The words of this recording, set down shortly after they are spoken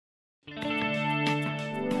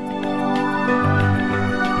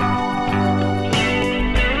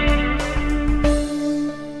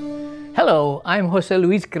I'm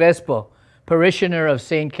Jose Crespo, parishioner of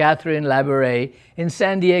St. Catherine Labouré in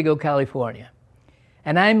San Diego, California.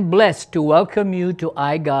 And I'm blessed to welcome you to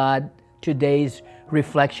iGod, today's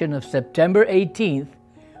reflection of September 18th,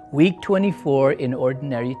 week 24 in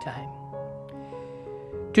Ordinary Time.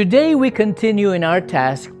 Today we continue in our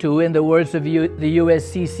task to, in the words of the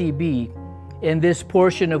USCCB, in this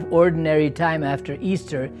portion of Ordinary Time after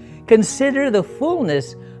Easter, consider the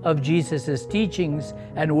fullness of Jesus' teachings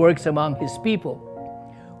and works among His people.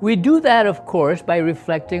 We do that, of course, by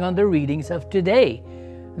reflecting on the readings of today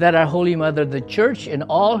that our Holy Mother, the Church, in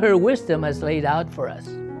all her wisdom has laid out for us.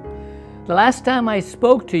 The last time I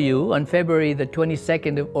spoke to you, on February the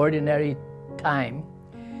 22nd of Ordinary Time,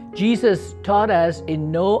 Jesus taught us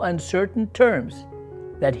in no uncertain terms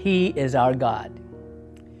that He is our God.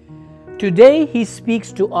 Today, He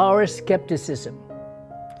speaks to our skepticism.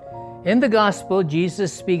 In the Gospel,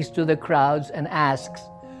 Jesus speaks to the crowds and asks,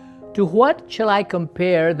 "To what shall I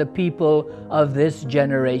compare the people of this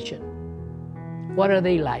generation? What are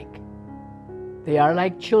they like? They are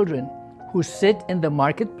like children who sit in the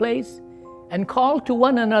marketplace and call to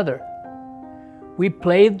one another. We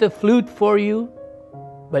played the flute for you,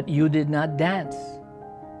 but you did not dance.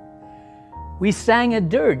 We sang a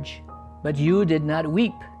dirge, but you did not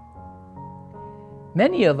weep."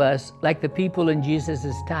 Many of us, like the people in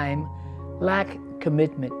Jesus' time, lack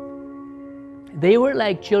commitment. They were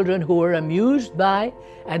like children who were amused by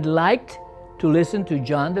and liked to listen to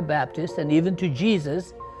John the Baptist and even to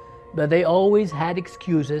Jesus, but they always had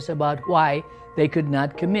excuses about why they could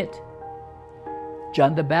not commit.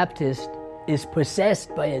 John the Baptist is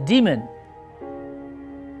possessed by a demon.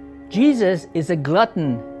 Jesus is a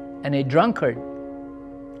glutton and a drunkard.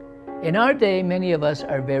 In our day, many of us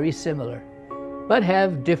are very similar, but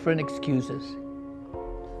have different excuses.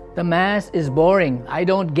 The Mass is boring. I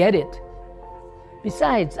don't get it.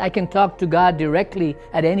 Besides, I can talk to God directly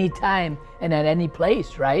at any time and at any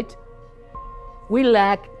place, right? We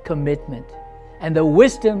lack commitment and the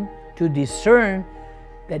wisdom to discern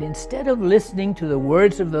that instead of listening to the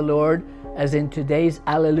words of the Lord, as in today's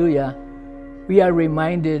Alleluia, we are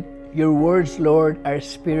reminded, "Your words, Lord, are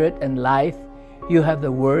spirit and life. You have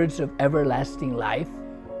the words of everlasting life."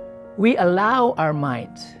 We allow our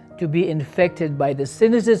minds to be infected by the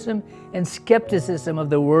cynicism and skepticism of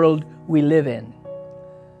the world we live in.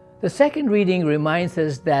 The second reading reminds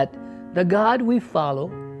us that the God we follow,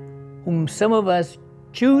 whom some of us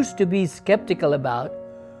choose to be skeptical about,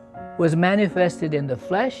 was manifested in the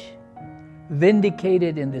flesh,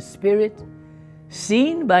 vindicated in the spirit,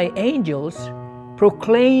 seen by angels,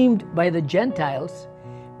 proclaimed by the Gentiles,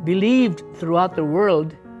 believed throughout the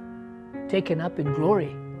world, taken up in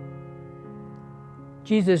glory.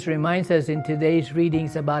 Jesus reminds us in today's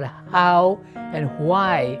readings about how and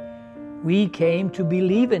why we came to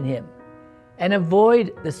believe in Him and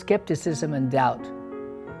avoid the skepticism and doubt.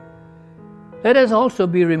 Let us also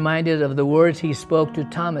be reminded of the words He spoke to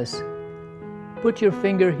Thomas. "Put your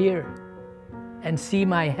finger here and see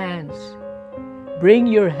my hands. Bring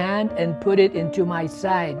your hand and put it into my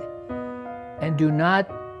side, and do not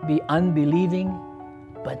be unbelieving,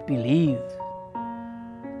 but believe."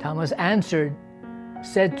 Thomas answered,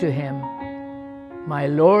 said to Him, "My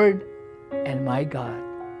Lord and my God."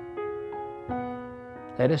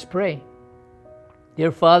 Let us pray. Dear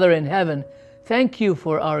Father in heaven, thank You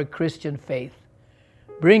for our Christian faith.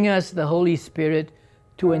 Bring us the Holy Spirit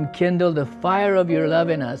to enkindle the fire of Your love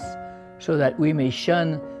in us, so that we may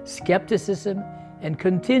shun skepticism and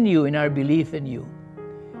continue in our belief in You.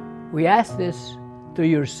 We ask this through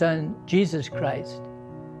Your Son, Jesus Christ.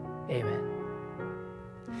 Amen.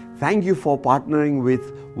 Thank you for partnering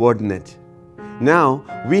with WordNet. Now,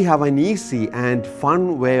 we have an easy and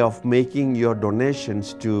fun way of making your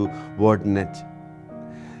donations to WordNet.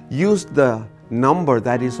 Use the number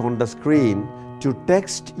that is on the screen to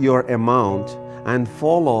text your amount and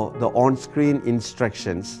follow the on-screen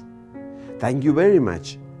instructions. Thank you very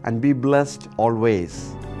much, and be blessed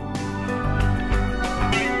always.